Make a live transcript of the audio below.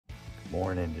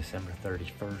Morning, December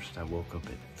 31st. I woke up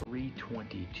at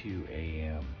 3:22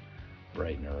 a.m.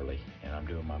 bright and early, and I'm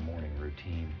doing my morning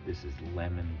routine. This is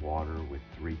lemon water with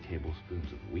 3 tablespoons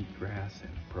of wheatgrass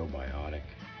and probiotic.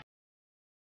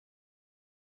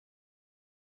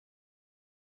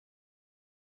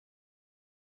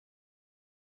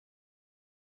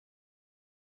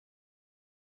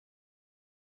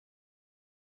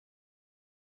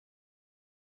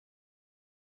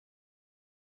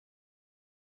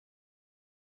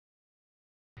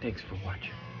 Thanks for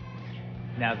watching.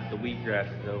 Now that the wheatgrass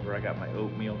is over, I got my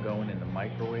oatmeal going in the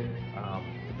microwave.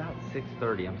 It's about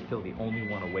 6:30. I'm still the only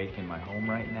one awake in my home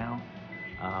right now.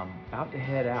 About to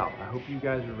head out. I hope you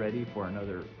guys are ready for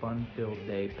another fun-filled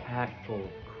day packed full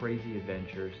of crazy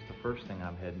adventures. The first thing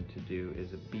I'm heading to do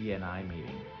is a BNI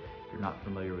meeting. If you're not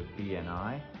familiar with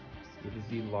BNI, it is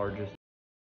the largest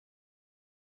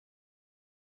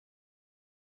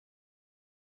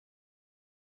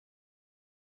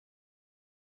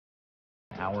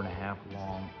hour-and-a-half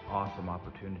long awesome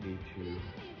opportunity to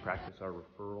practice our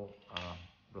referral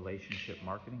relationship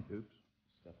marketing. Oops,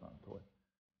 stepped on a toy.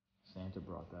 Santa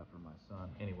brought that for my son.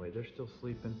 Anyway, they're still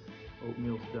sleeping.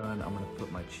 Oatmeal's done. I'm gonna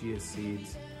put my chia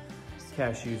seeds,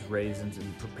 cashews, raisins,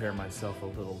 and prepare myself a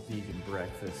little vegan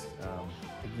breakfast.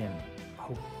 Again,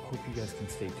 hope you guys can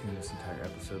stay tuned this entire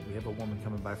episode. We have a woman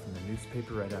coming by from the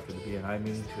newspaper right after the BNI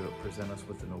meeting to present us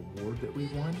with an award that we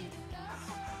won.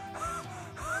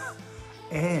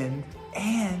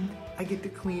 And I get to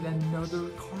clean another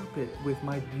carpet with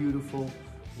my beautiful,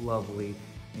 lovely,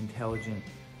 intelligent,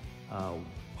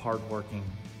 hardworking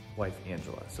wife,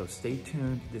 Angela. So stay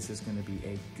tuned. This is gonna be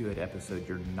a good episode.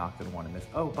 You're not gonna wanna miss.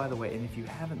 Oh, by the way, and if you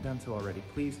haven't done so already,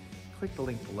 please click the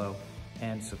link below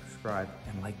and subscribe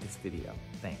and like this video.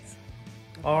 Thanks.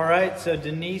 All right, so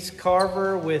Denise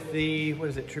Carver with the, what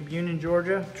is it, Tribune in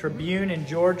Georgia? Tribune in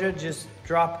Georgia just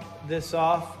dropped this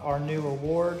off, our new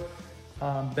award.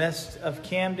 Best of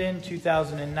Camden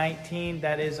 2019.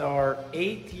 That is our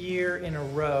 8th year in a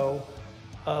row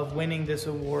of winning this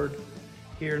award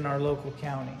here in our local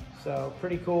county. So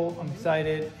pretty cool, I'm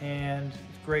excited, and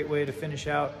it's a great way to finish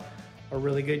out a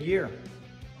really good year.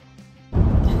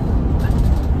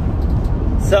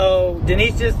 So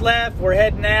Denise just left, we're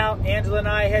heading out. Angela and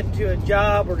I heading to a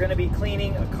job. We're gonna be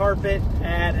cleaning a carpet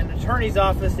at an attorney's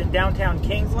office in downtown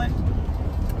Kingsland.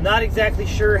 Not exactly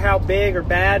sure how big or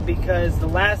bad, because the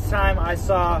last time I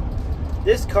saw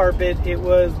this carpet, it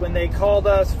was when they called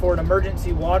us for an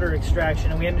emergency water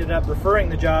extraction, and we ended up referring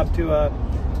the job to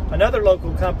another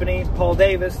local company, Paul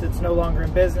Davis, that's no longer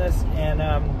in business, and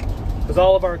because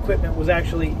all of our equipment was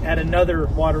actually at another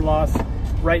water loss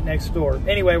right next door.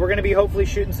 Anyway, we're going to be hopefully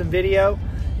shooting some video,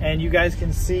 and you guys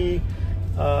can see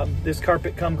this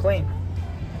carpet come clean.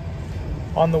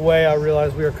 On the way, I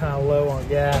realized we were kind of low on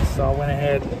gas, so I went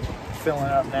ahead filling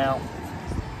up now.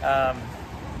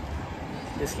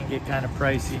 This can get kind of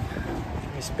pricey.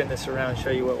 Let me spin this around and show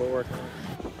you what we're working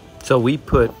with. So we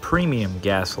put premium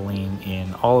gasoline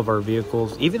in all of our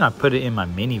vehicles. Even I put it in my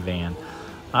minivan.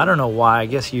 I don't know why. I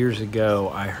guess years ago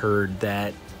I heard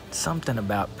that something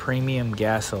about premium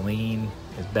gasoline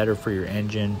is better for your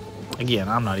engine. Again,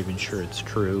 I'm not even sure it's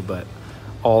true, but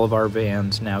all of our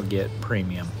vans now get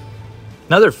premium.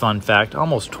 Another fun fact,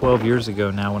 almost 12 years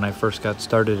ago now, when I first got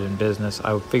started in business,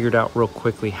 I figured out real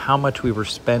quickly how much we were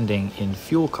spending in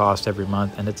fuel cost every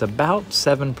month, and it's about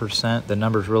 7%. The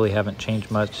numbers really haven't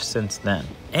changed much since then.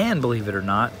 And believe it or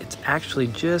not, it's actually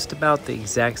just about the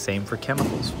exact same for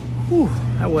chemicals. Whew,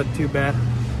 that wasn't too bad.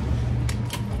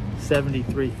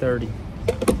 73.30.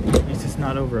 It's just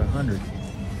not over 100.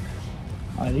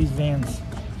 These vans,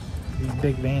 these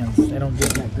big vans, they don't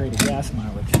get that great of gas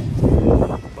mileage.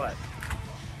 But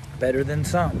better than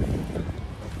some.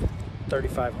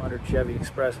 3500 Chevy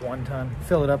Express 1 ton.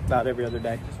 Fill it up about every other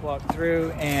day. Just walked through,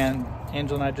 and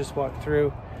Angela and I just walked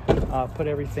through, put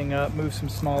everything up, moved some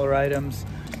smaller items,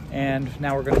 and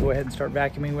now we're going to go ahead and start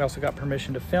vacuuming. We also got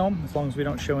permission to film, as long as we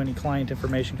don't show any client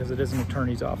information, because it is an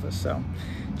attorney's office. So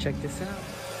check this out.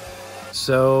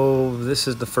 So this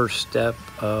is the first step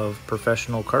of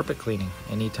professional carpet cleaning.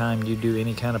 Anytime you do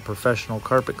any kind of professional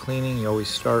carpet cleaning, you always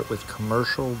start with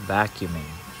commercial vacuuming.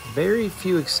 Very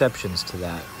few exceptions to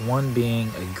that, one being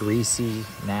a greasy,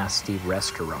 nasty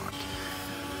restaurant.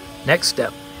 Next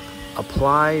step,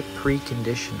 apply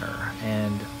preconditioner.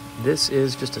 And this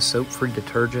is just a soap-free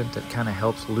detergent that kind of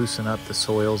helps loosen up the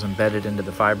soils embedded into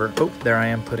the fiber. Oh, there I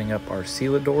am putting up our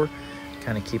Sealador.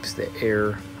 Kind of keeps the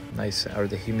air nice, or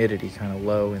the humidity kind of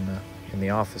low in the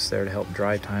office there to help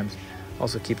dry times.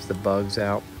 Also keeps the bugs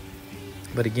out.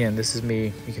 But again, this is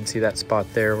me. You can see that spot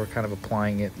there. We're kind of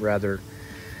applying it rather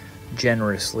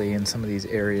generously in some of these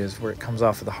areas where it comes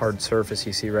off of the hard surface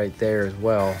you see right there as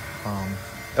well.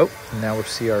 Oh, now we're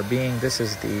CRBing. This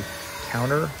is the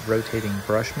counter rotating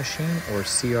brush machine, or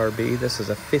CRB. This is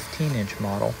a 15-inch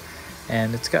model,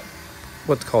 and it's got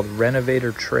what's called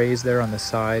renovator trays there on the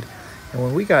side. And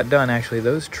when we got done, actually,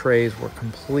 those trays were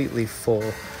completely full.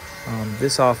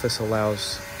 This office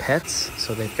allows pets,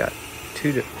 so they've got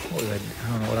I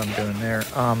don't know what I'm doing there.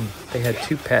 They had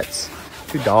 2 pets,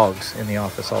 2 dogs in the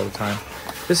office all the time.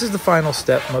 This is the final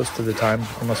step most of the time,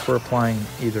 unless we're applying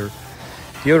either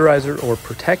deodorizer or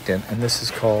protectant, and this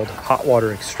is called hot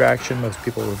water extraction. Most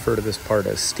people refer to this part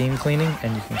as steam cleaning,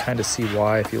 and you can kind of see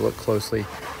why if you look closely.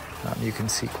 You can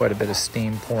see quite a bit of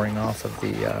steam pouring off of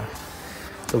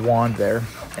the wand there.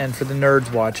 And for the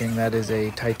nerds watching, that is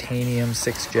a titanium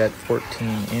 6-jet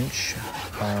 14-inch,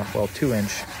 well,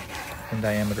 2-inch in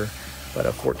diameter, but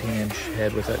a 14-inch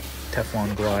head with a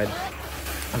Teflon glide.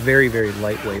 A very, very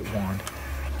lightweight wand.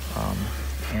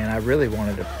 And I really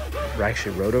wanted to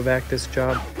actually rotovac this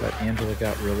job, but Angela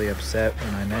got really upset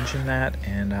when I mentioned that,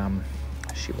 and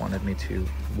she wanted me to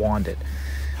wand it,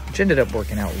 which ended up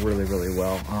working out really, really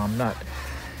well. I'm not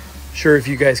sure if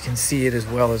you guys can see it as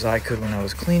well as I could when I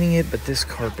was cleaning it, but this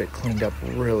carpet cleaned up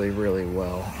really, really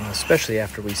well, especially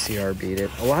after we CRB'd it.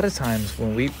 A lot of times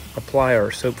when we apply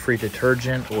our soap-free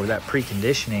detergent or that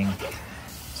preconditioning,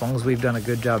 as long as we've done a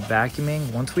good job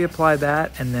vacuuming, once we apply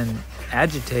that and then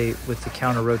agitate with the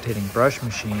counter rotating brush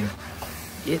machine,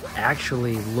 it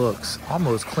actually looks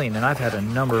almost clean. And I've had a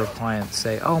number of clients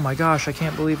say, "Oh my gosh, I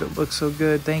can't believe it looks so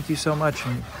good. Thank you so much."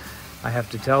 And I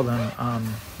have to tell them,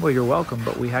 well, you're welcome,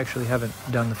 but we actually haven't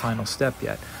done the final step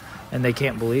yet. And they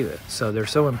can't believe it. So they're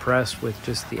so impressed with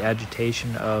just the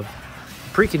agitation of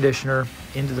preconditioner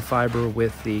into the fiber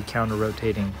with the counter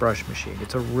rotating brush machine.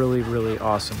 It's a really, really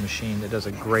awesome machine that does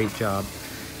a great job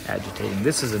agitating.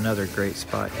 This is another great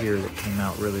spot here that came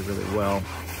out really, really well.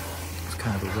 It's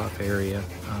kind of a rough area.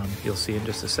 You'll see in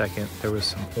just a second, there was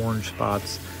some orange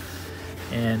spots,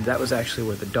 and that was actually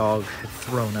where the dog had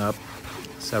thrown up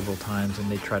several times, and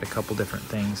they tried a couple different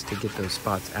things to get those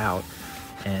spots out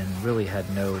and really had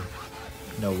no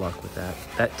luck with that.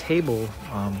 That table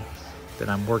that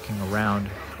I'm working around,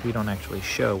 we don't actually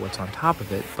show what's on top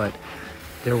of it, but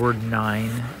there were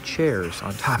 9 chairs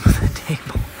on top of the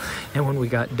table. And when we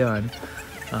got done,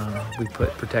 we put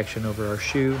protection over our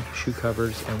shoe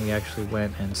covers, and we actually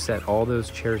went and set all those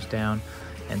chairs down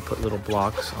and put little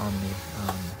blocks on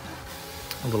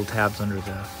the little tabs under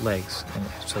the legs, and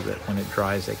so that when it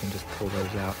dries they can just pull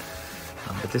those out.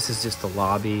 But this is just the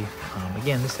lobby.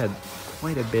 Again, this had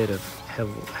quite a bit of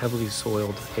heavily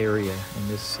soiled area in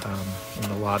this in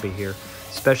the lobby here,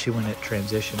 especially when it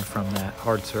transitioned from that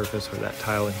hard surface or that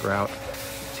tile and grout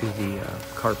to the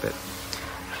carpet.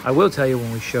 I will tell you,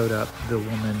 when we showed up, the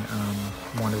woman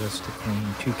wanted us to clean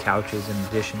 2 couches in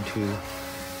addition to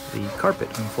the carpet.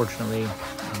 Unfortunately,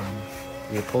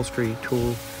 the upholstery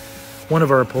tool, one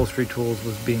of our upholstery tools,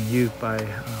 was being used by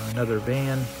another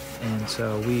van, and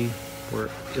so we were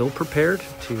ill-prepared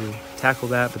to tackle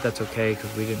that, but that's okay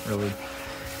because we didn't really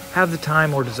have the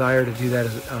time or desire to do that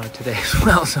today as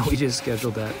well, so we just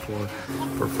scheduled that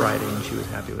for Friday, and she was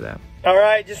happy with that. All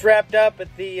right, just wrapped up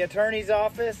at the attorney's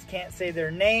office. Can't say their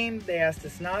name. They asked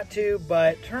us not to,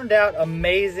 but turned out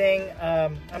amazing.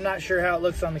 I'm not sure how it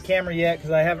looks on the camera yet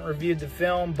because I haven't reviewed the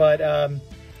film, but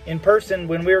in person,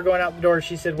 when we were going out the door,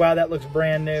 she said, "Wow, that looks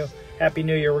brand new. Happy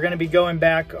New Year." We're going to be going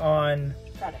back on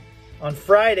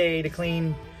Friday to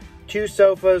clean 2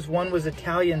 sofas. One was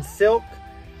Italian silk.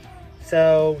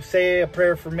 So say a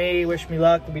prayer for me, wish me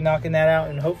luck. We'll be knocking that out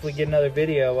and hopefully get another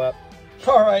video up.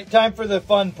 All right, time for the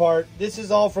fun part. This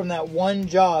is all from that one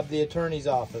job, the attorney's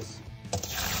office.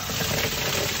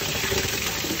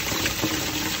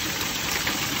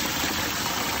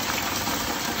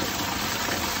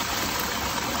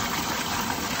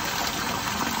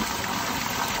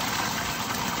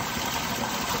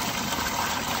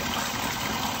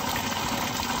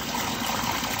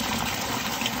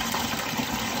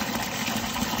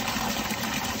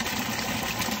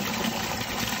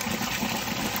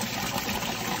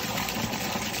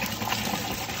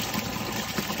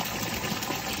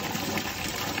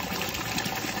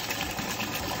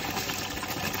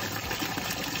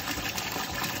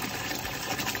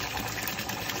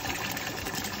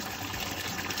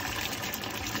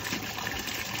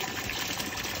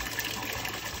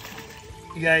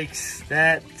 Yikes,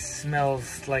 that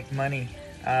smells like money.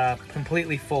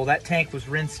 Completely full. That tank was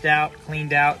rinsed out,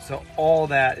 cleaned out, so all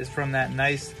that is from that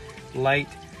nice, light,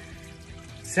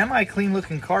 semi-clean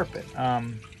looking carpet.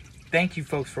 Thank you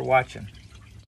folks for watching.